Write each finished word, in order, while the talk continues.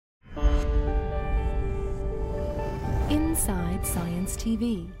Inside Science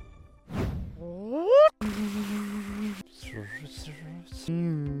TV.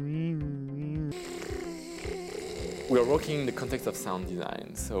 We are working in the context of sound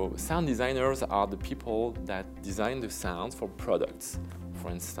design. So sound designers are the people that design the sounds for products.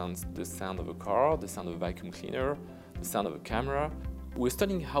 For instance, the sound of a car, the sound of a vacuum cleaner, the sound of a camera. We're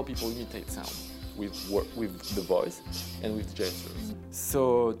studying how people imitate sound with the voice and with gestures.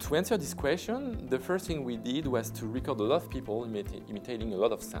 So to answer this question, the first thing we did was to record a lot of people imitating a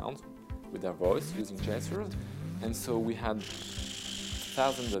lot of sounds with their voice using gestures. And so we had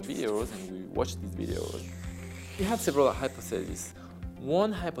thousands of videos and we watched these videos. We had several hypotheses.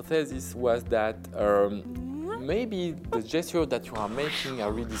 One hypothesis was that maybe the gestures that you are making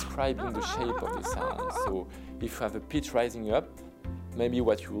are really describing the shape of the sound. So if you have a pitch rising up, maybe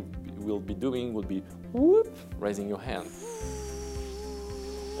what you will be doing will be whoop, raising your hand.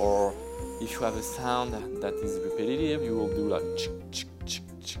 Or if you have a sound that is repetitive, you will do like chick, chick, chick,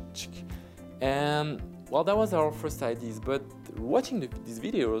 chick, chick. And well, that was our first ideas, but watching these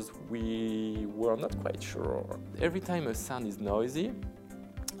videos, we were not quite sure. Every time a sound is noisy,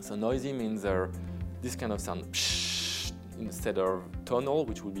 so noisy means this kind of sound psh, instead of tonal,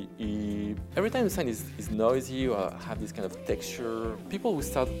 which would be e. Every time a sound is noisy or have this kind of texture, people will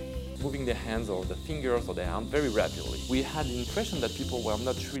start moving their hands or their fingers or their arms very rapidly. We had the impression that people were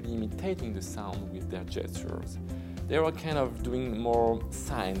not really imitating the sound with their gestures. They were kind of doing more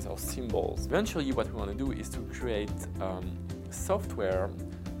signs or symbols. Eventually, what we want to do is to create software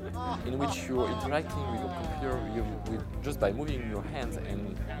in which you're interacting with your computer just by moving your hands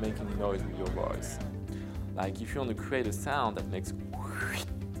and making noise with your voice. Like if you want to create a sound that makes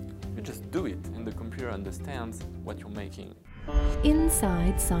you just do it and the computer understands what you're making.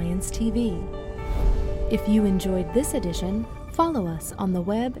 Inside Science TV. If you enjoyed this edition, follow us on the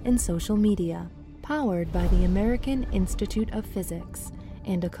web and social media. Powered by the American Institute of Physics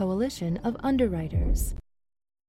and a coalition of underwriters.